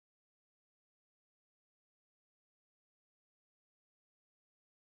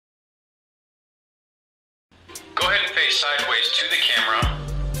face sideways to the camera.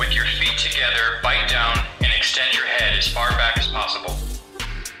 With your feet together, bite down and extend your head as far back as possible.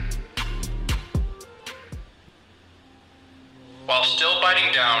 While still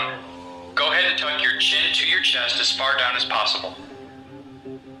biting down, go ahead and tuck your chin to your chest as far down as possible.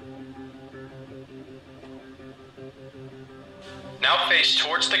 Now face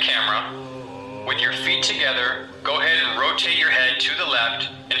towards the camera. With your feet together, go ahead and rotate your head to the left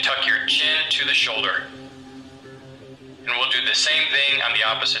and tuck your chin to the shoulder. And we'll do the same thing on the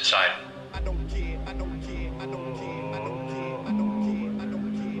opposite side.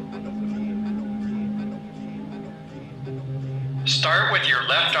 Start with your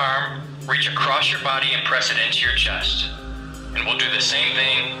left arm, reach across your body and press it into your chest. And we'll do the same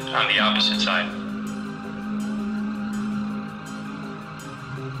thing on the opposite side.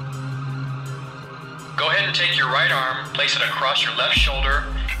 Go ahead and take your right arm, place it across your left shoulder,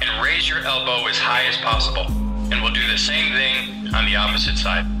 and raise your elbow as high as possible. And we'll do the same thing on the opposite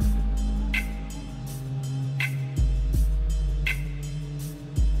side.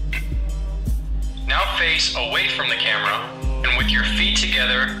 Now face away from the camera, and with your feet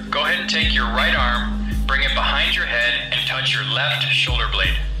together, go ahead and take your right arm, bring it behind your head, and touch your left shoulder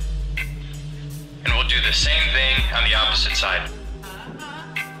blade. And we'll do the same thing on the opposite side.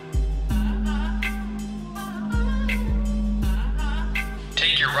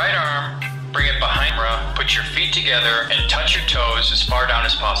 Take your right arm, bring it behind you, put your feet together, and touch your toes as far down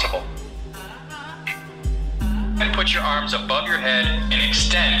as possible. And put your arms above your head and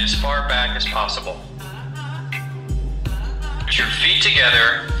extend as far back as possible. Put your feet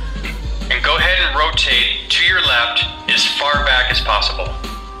together and go ahead and rotate to your left as far back as possible.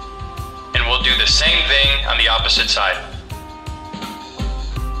 And we'll do the same thing on the opposite side.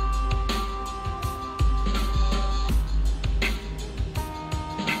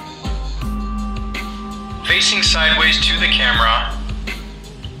 Facing sideways to the camera,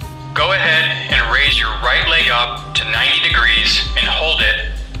 go ahead and raise your right leg up to 90 degrees and hold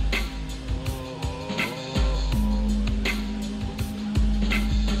it.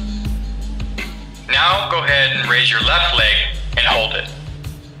 Now go ahead and raise your left leg and hold it.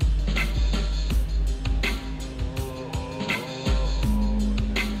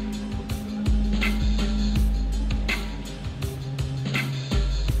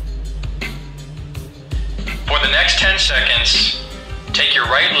 For the next 10 seconds, take your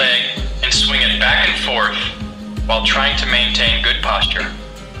right leg and swing it back and forth while trying to maintain good posture.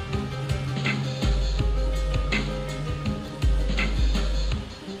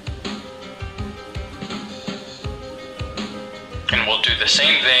 And we'll do the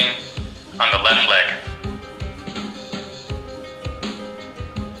same thing on the left leg.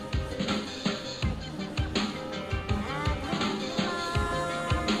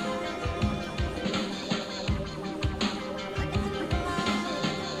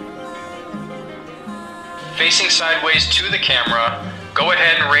 Facing sideways to the camera, go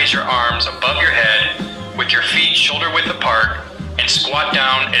ahead and raise your arms above your head with your feet shoulder width apart and squat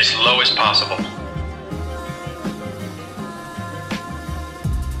down as low as possible.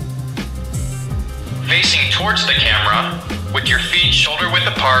 Facing towards the camera, with your feet shoulder width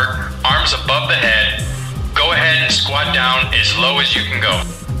apart, arms above the head, go ahead and squat down as low as you can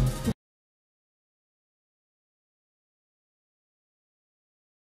go.